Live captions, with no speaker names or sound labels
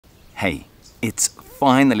Hey, it's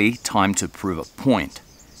finally time to prove a point.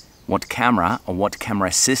 What camera or what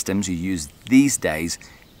camera systems you use these days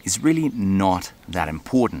is really not that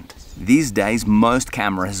important. These days, most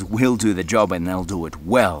cameras will do the job and they'll do it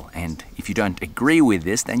well. And if you don't agree with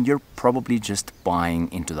this, then you're probably just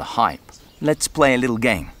buying into the hype. Let's play a little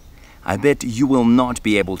game. I bet you will not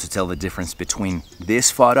be able to tell the difference between this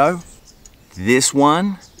photo, this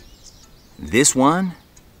one,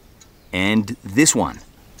 and this one.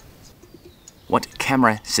 What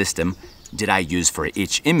camera system did I use for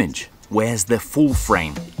each image? Where's the full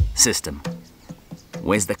frame system?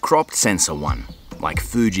 Where's the cropped sensor one, like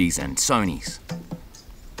Fuji's and Sony's?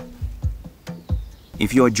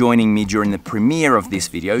 If you're joining me during the premiere of this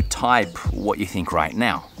video, type what you think right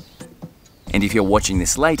now. And if you're watching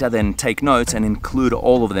this later, then take notes and include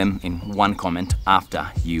all of them in one comment after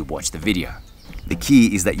you watch the video. The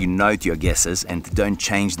key is that you note your guesses and don't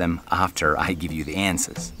change them after I give you the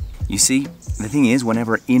answers. You see, the thing is,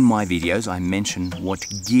 whenever in my videos I mention what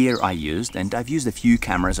gear I used, and I've used a few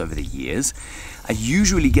cameras over the years, I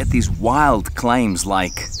usually get these wild claims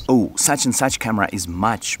like, oh, such and such camera is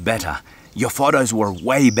much better. Your photos were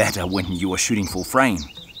way better when you were shooting full frame.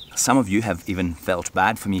 Some of you have even felt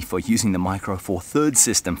bad for me for using the Micro Four Thirds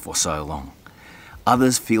system for so long.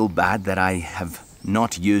 Others feel bad that I have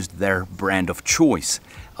not used their brand of choice.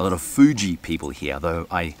 A lot of Fuji people here, though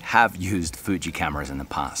I have used Fuji cameras in the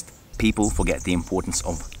past. People forget the importance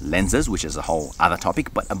of lenses, which is a whole other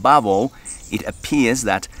topic, but above all, it appears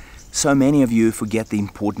that so many of you forget the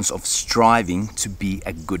importance of striving to be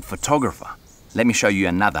a good photographer. Let me show you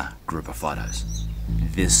another group of photos.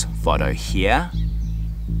 This photo here,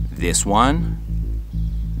 this one,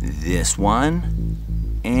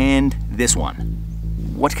 and this one.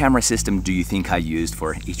 What camera system do you think I used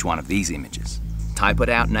for each one of these images? Type it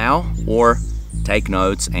out now or take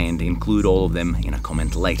notes and include all of them in a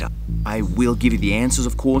comment later. I will give you the answers,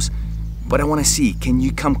 of course, but I want to see, can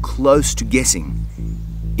you come close to guessing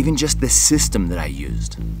even just the system that I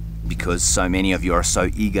used? Because so many of you are so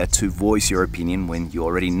eager to voice your opinion when you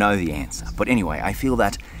already know the answer. But anyway, I feel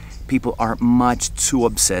that people are much too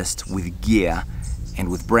obsessed with gear and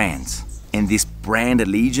with brands. And this brand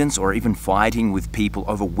allegiance, or even fighting with people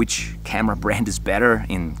over which camera brand is better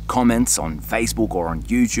in comments on Facebook or on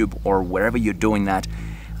YouTube or wherever you're doing that,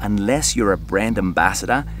 unless you're a brand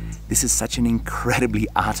ambassador, this is such an incredibly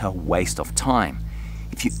utter waste of time.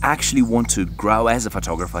 If you actually want to grow as a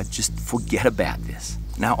photographer, just forget about this.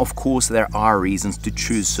 Now, of course, there are reasons to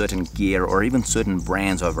choose certain gear or even certain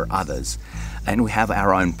brands over others, and we have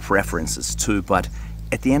our own preferences too, but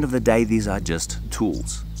at the end of the day, these are just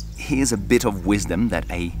tools. Here's a bit of wisdom that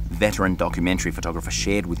a veteran documentary photographer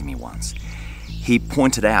shared with me once. He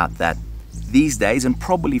pointed out that these days, and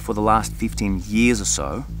probably for the last 15 years or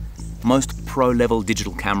so, most pro-level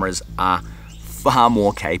digital cameras are far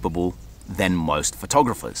more capable than most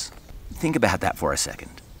photographers. Think about that for a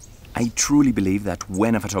second. I truly believe that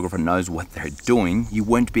when a photographer knows what they're doing, you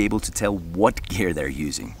won't be able to tell what gear they're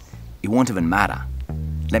using. It won't even matter.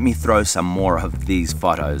 Let me throw some more of these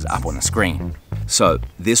photos up on the screen. So,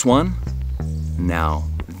 this one, now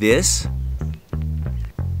this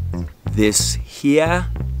here,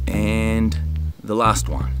 and the last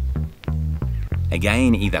one.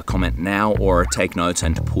 Again, either comment now or take notes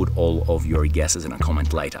and put all of your guesses in a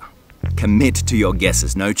comment later. Commit to your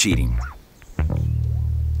guesses, no cheating.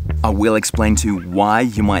 I will explain to you why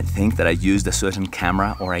you might think that I used a certain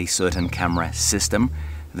camera or a certain camera system.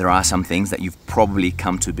 There are some things that you've probably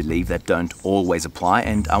come to believe that don't always apply,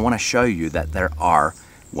 and I want to show you that there are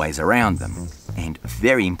ways around them. And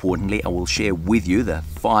very importantly, I will share with you the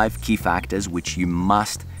 5 key factors which you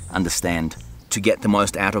must understand to get the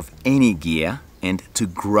most out of any gear and to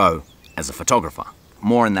grow as a photographer.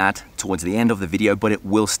 More on that towards the end of the video, but it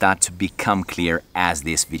will start to become clear as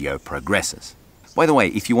this video progresses. By the way,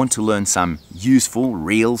 if you want to learn some useful,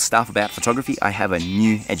 real stuff about photography, I have a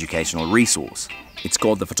new educational resource. It's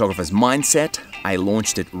called The Photographer's Mindset. I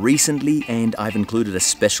launched it recently and I've included a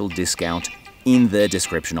special discount in the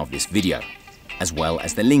description of this video, as well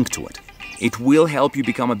as the link to it. It will help you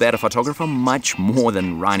become a better photographer much more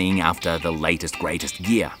than running after the latest, greatest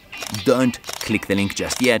gear. Don't click the link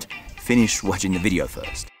just yet, finish watching the video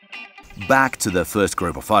first. Back to the first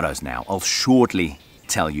group of photos now. I'll shortly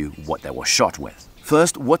tell you what they were shot with.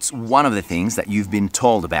 First, what's one of the things that you've been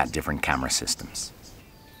told about different camera systems?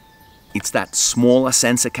 It's that smaller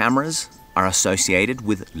sensor cameras are associated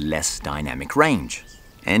with less dynamic range.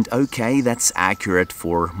 And okay, that's accurate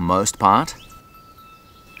for most part.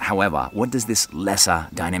 However, what does this lesser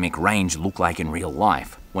dynamic range look like in real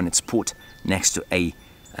life when it's put next to a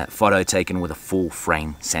photo taken with a full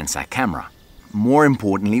frame sensor camera? more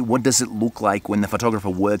importantly, what does it look like when the photographer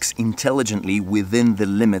works intelligently within the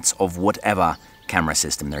limits of whatever camera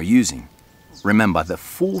system they're using? Remember, the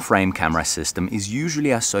full-frame camera system is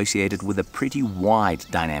usually associated with a pretty wide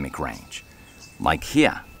dynamic range, like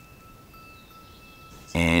here,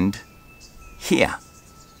 and here,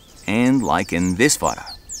 and like in this photo.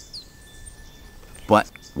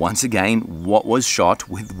 But once again, what was shot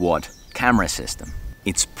with what camera system?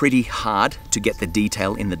 It's pretty hard to get the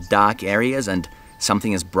detail in the dark areas, and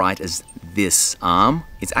something as bright as this arm,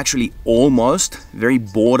 it's actually almost very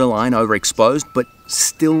borderline overexposed, but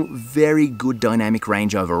still very good dynamic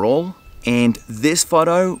range overall. And this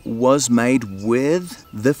photo was made with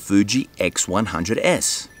the Fuji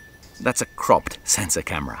X100S. That's a cropped sensor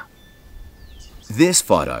camera. This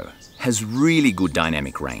photo has really good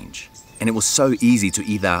dynamic range, and it was so easy to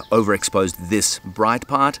either overexpose this bright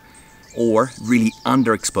part or really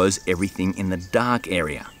underexpose everything in the dark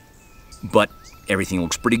area. But everything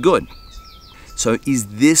looks pretty good. So is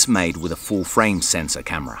this made with a full frame sensor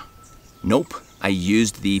camera? Nope, I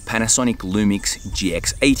used the Panasonic Lumix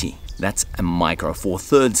GX80. That's a micro four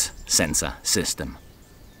thirds sensor system.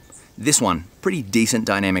 This one, pretty decent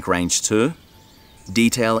dynamic range too.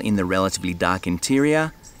 Detail in the relatively dark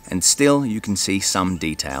interior, and still you can see some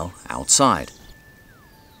detail outside.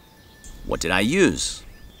 What did I use?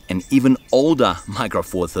 An even older micro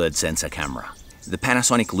four thirds sensor camera, the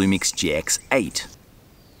Panasonic Lumix GX8.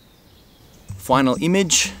 Final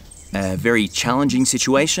image, a very challenging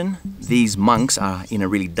situation. These monks are in a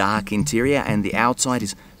really dark interior and the outside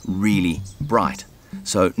is really bright,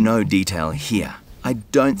 so no detail here. I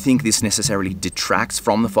don't think this necessarily detracts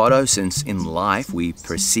from the photo, since in life we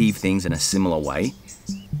perceive things in a similar way.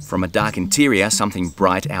 From a dark interior, something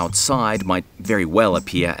bright outside might very well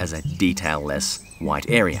appear as a detail-less white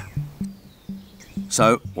area.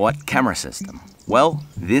 So what camera system? Well,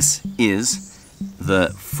 this is the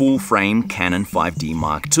full-frame Canon 5D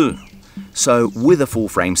Mark II. So with a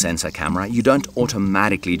full-frame sensor camera, you don't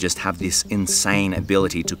automatically just have this insane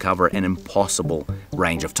ability to cover an impossible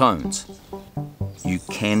range of tones. You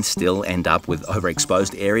can still end up with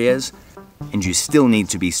overexposed areas, and you still need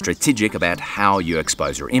to be strategic about how you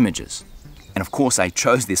expose your images. And of course, I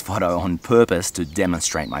chose this photo on purpose to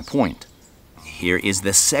demonstrate my point. Here is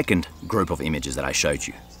the second group of images that I showed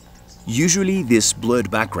you. Usually this blurred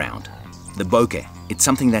background, the bokeh, it's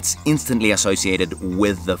something that's instantly associated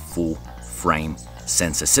with the full frame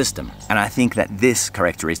sensor system. And I think that this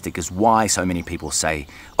characteristic is why so many people say,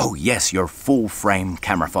 oh yes, your full frame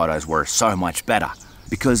camera photos were so much better.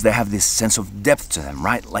 Because they have this sense of depth to them,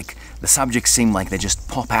 right? Like the subjects seem like they just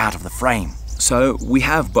pop out of the frame. So we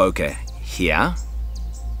have bokeh here,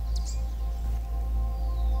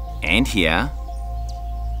 and here,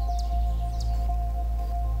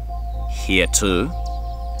 here too,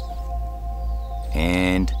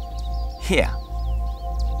 and here.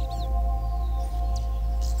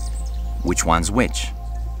 Which one's which?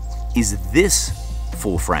 Is this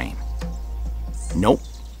full frame? Nope.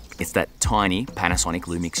 It's that tiny Panasonic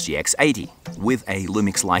Lumix GX80 with a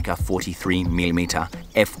Lumix Leica 43mm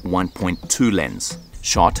f1.2 lens,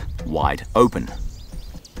 shot wide open.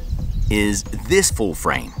 Is this full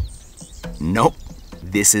frame? Nope.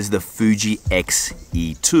 This is the Fuji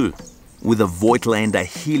X-E2 with a Voigtlander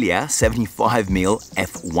Helia 75mm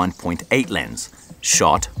f1.8 lens,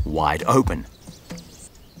 shot wide open.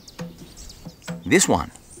 This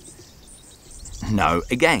one? No,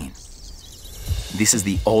 again. This is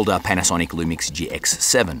the older Panasonic Lumix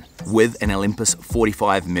GX7 with an Olympus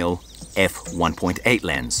 45mm f1.8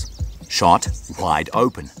 lens, shot wide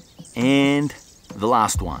open. And the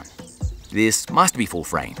last one. This must be full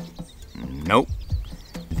frame. Nope.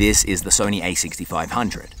 This is the Sony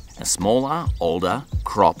a6500, a smaller, older,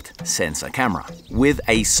 cropped sensor camera with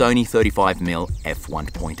a Sony 35mm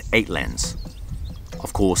f1.8 lens.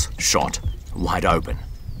 Of course, shot wide open.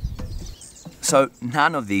 So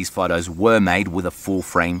none of these photos were made with a full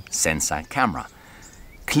frame sensor camera.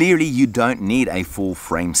 Clearly you don't need a full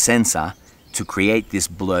frame sensor to create this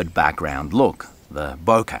blurred background look, the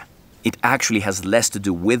bokeh. It actually has less to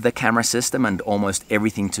do with the camera system and almost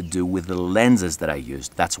everything to do with the lenses that I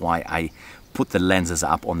used. That's why I put the lenses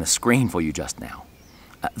up on the screen for you just now.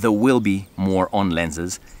 There will be more on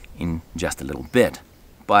lenses in just a little bit.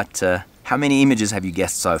 But how many images have you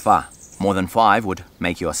guessed so far? More than 5 would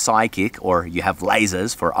make you a psychic, or you have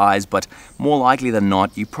lasers for eyes, but more likely than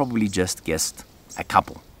not, you probably just guessed a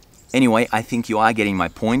couple. Anyway, I think you are getting my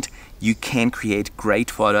point. You can create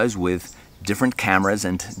great photos with different cameras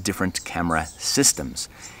and different camera systems.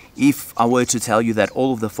 If I were to tell you that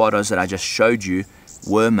all of the photos that I just showed you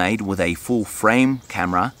were made with a full frame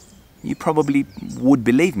camera, you probably would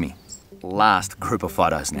believe me. last group of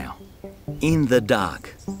photos now. In the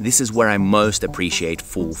dark, this is where I most appreciate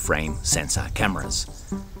full-frame sensor cameras.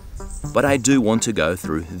 But I do want to go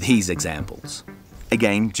through these examples.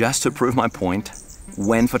 Again, just to prove my point,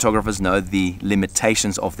 when photographers know the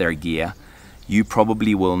limitations of their gear, you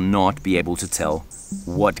probably will not be able to tell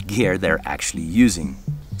what gear they're actually using.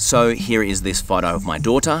 So here is this photo of my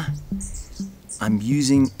daughter. I'm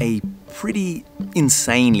using a pretty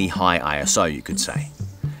insanely high ISO, you could say.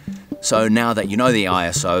 So now that you know the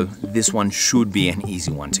ISO, this one should be an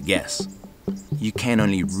easy one to guess. You can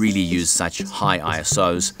only really use such high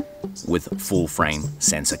ISOs with full-frame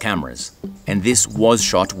sensor cameras. And this was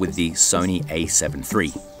shot with the Sony a7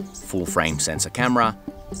 III, full-frame sensor camera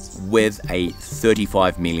with a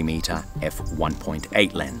 35mm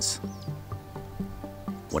f1.8 lens.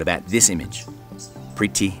 What about this image?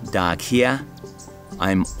 Pretty dark here.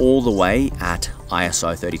 I'm all the way at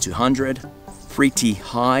ISO 3200, pretty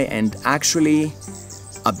high and actually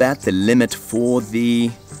about the limit for the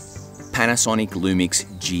Panasonic Lumix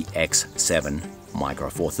GX7 Micro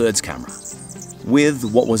Four Thirds camera, with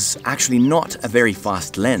what was actually not a very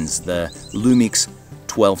fast lens, the Lumix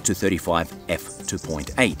 12-35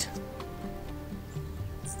 f2.8.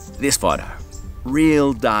 This photo,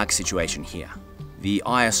 real dark situation here. The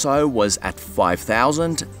ISO was at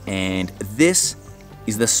 5000 and this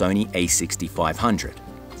is the Sony a6500,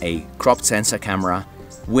 a cropped sensor camera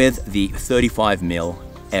with the 35mm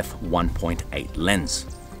f1.8 lens.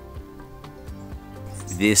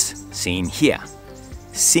 This scene here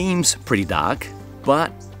seems pretty dark,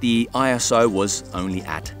 but the ISO was only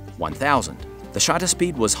at 1000. The shutter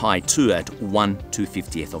speed was high too at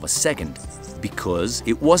 1/250th of a second because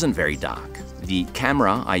it wasn't very dark. The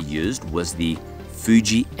camera I used was the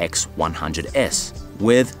Fuji X100S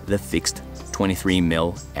with the fixed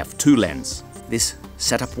 23mm f2 lens. This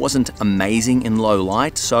setup wasn't amazing in low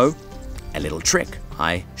light, so a little trick.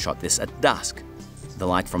 I shot this at dusk. The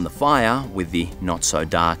light from the fire with the not so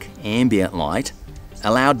dark ambient light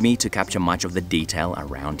allowed me to capture much of the detail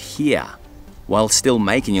around here, while still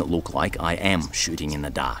making it look like I am shooting in the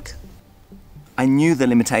dark. I knew the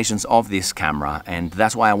limitations of this camera, and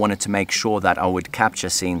that's why I wanted to make sure that I would capture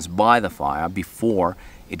scenes by the fire before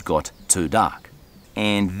it got too dark.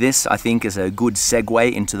 And this, I think, is a good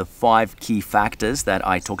segue into the 5 key factors that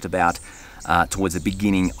I talked about towards the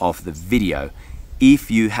beginning of the video. If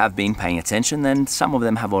you have been paying attention, then some of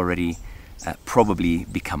them have already probably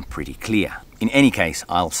become pretty clear. In any case,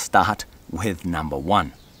 I'll start with number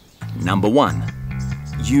 1. Number 1,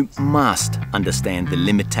 you must understand the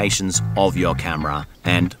limitations of your camera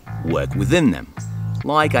and work within them,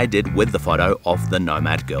 like I did with the photo of the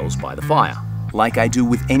Nomad girls by the fire, like I do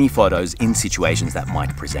with any photos in situations that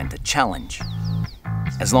might present a challenge.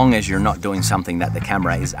 As long as you're not doing something that the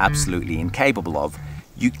camera is absolutely incapable of,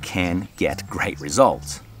 you can get great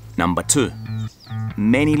results. Number 2,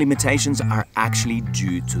 many limitations are actually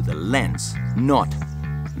due to the lens, not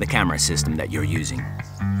the camera system that you're using.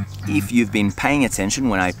 If you've been paying attention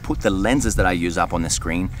when I put the lenses that I use up on the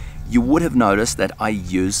screen, you would have noticed that I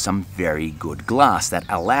use some very good glass that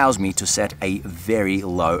allows me to set a very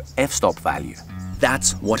low f-stop value.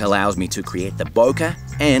 That's what allows me to create the bokeh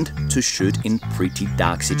and to shoot in pretty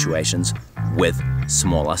dark situations with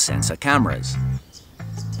smaller sensor cameras.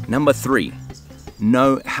 Number 3,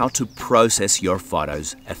 know how to process your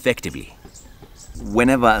photos effectively.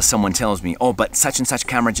 Whenever someone tells me, oh, but such and such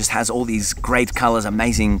camera just has all these great colors,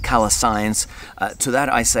 amazing color science, to that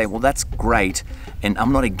I say, well, that's great, and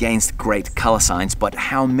I'm not against great color science, but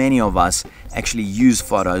how many of us actually use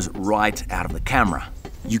photos right out of the camera?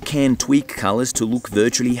 You can tweak colors to look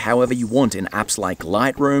virtually however you want in apps like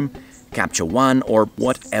Lightroom, Capture One, or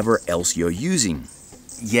whatever else you're using.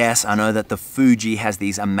 Yes, I know that the Fuji has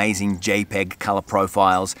these amazing JPEG color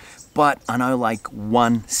profiles, but I know like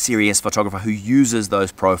one serious photographer who uses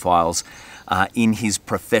those profiles in his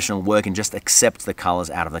professional work and just accepts the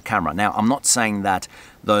colors out of the camera. Now, I'm not saying that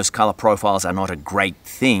those color profiles are not a great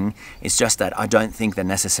thing, it's just that I don't think they're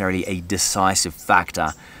necessarily a decisive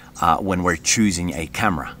factor when we're choosing a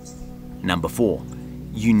camera. Number 4,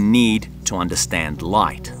 you need to understand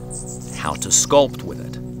light, how to sculpt with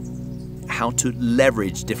it, how to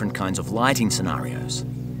leverage different kinds of lighting scenarios,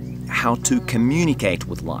 how to communicate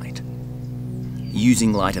with light.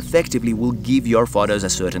 Using light effectively will give your photos a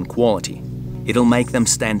certain quality. It'll make them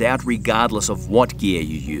stand out regardless of what gear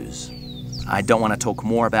you use. I don't want to talk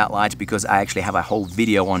more about light because I actually have a whole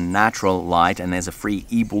video on natural light, and there's a free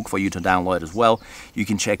ebook for you to download as well. You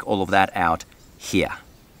can check all of that out here.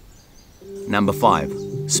 Number 5,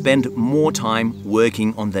 spend more time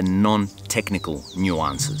working on the non-technical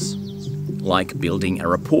nuances, like building a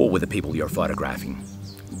rapport with the people you're photographing,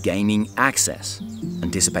 gaining access,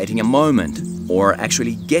 anticipating a moment, or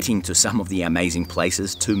actually getting to some of the amazing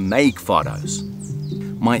places to make photos.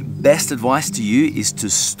 My best advice to you is to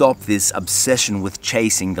stop this obsession with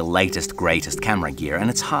chasing the latest, greatest camera gear.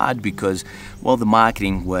 And it's hard because, well, the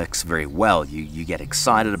marketing works very well. You get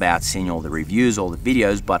excited about seeing all the reviews, all the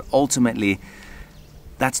videos, but ultimately,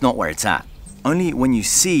 that's not where it's at. Only when you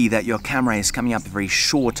see that your camera is coming up very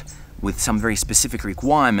short with some very specific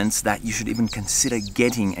requirements that you should even consider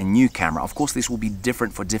getting a new camera. Of course, this will be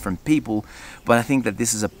different for different people, but I think that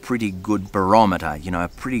this is a pretty good barometer, a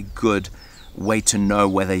pretty good way to know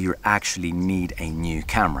whether you actually need a new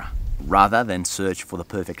camera. Rather than search for the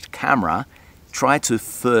perfect camera, try to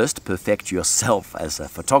first perfect yourself as a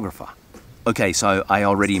photographer. Okay, so I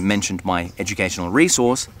already mentioned my educational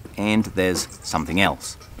resource, and there's something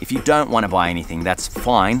else. If you don't want to buy anything, that's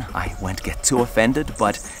fine. I won't get too offended,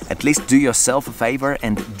 but at least do yourself a favor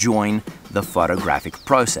and join the photographic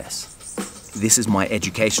process. This is my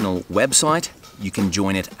educational website. You can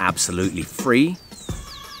join it absolutely free.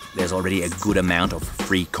 There's already a good amount of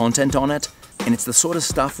free content on it, and it's the sort of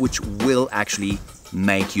stuff which will actually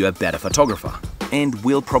make you a better photographer and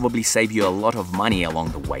will probably save you a lot of money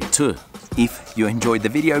along the way too. If you enjoyed the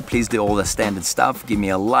video, please do all the standard stuff. Give me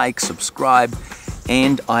a like, subscribe,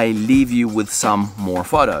 and I leave you with some more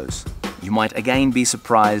photos. You might again be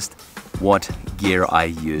surprised what gear I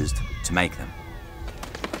used to make them.